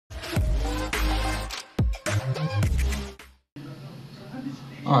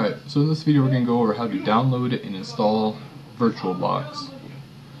Alright, so in this video we're going to go over how to download and install VirtualBox.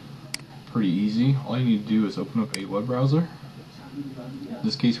 Pretty easy. All you need to do is open up a web browser. In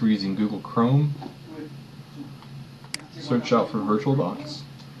this case we're using Google Chrome. Search out for VirtualBox.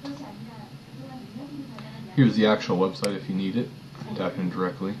 Here's the actual website if you need it. Tap in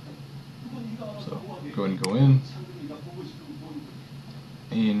directly. So go ahead and go in.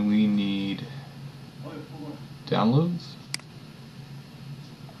 And we need downloads.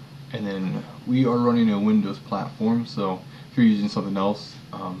 And then we are running a Windows platform, so if you're using something else,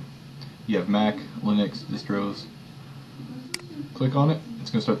 you have Mac, Linux, distros, click on it, it's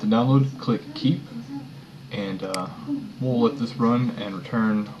going to start the download, click keep, and we'll let this run and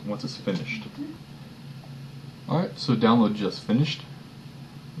return once it's finished. Alright, so download just finished.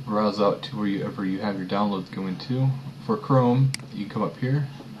 Browse out to wherever you have your downloads going to. For Chrome, you can come up here,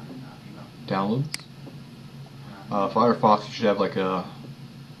 downloads. Firefox, you should have like a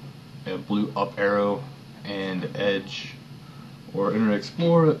blue up arrow and Edge or Internet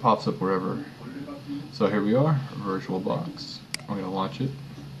Explorer that pops up wherever. So here we are, VirtualBox. I'm going to launch it.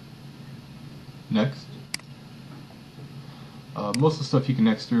 Next. Most of the stuff you can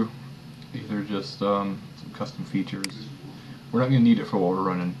next through, either just some custom features. We're not going to need it for what we're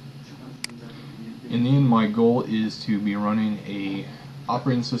running. In the end, my goal is to be running a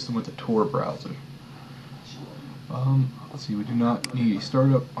operating system with a Tor browser. Let's see, we do not need a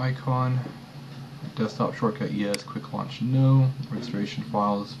startup icon. Desktop shortcut, yes. Quick launch, no. Registration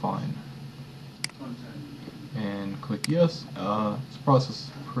file is fine. And click yes. This process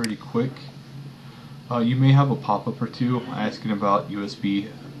is pretty quick. You may have a pop-up or two asking about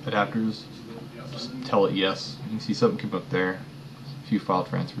USB adapters. Just tell it yes. You can see something came up there. A few file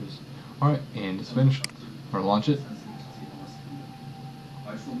transfers. Alright, and it's finished. We're going to launch it.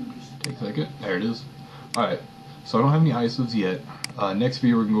 Take a second. There it is. Alright. So I don't have any ISOs yet. Next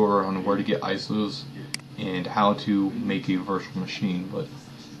video we're going to go over on where to get ISOs and how to make a virtual machine, but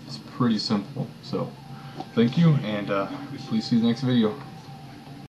it's pretty simple. So thank you, and please see the next video.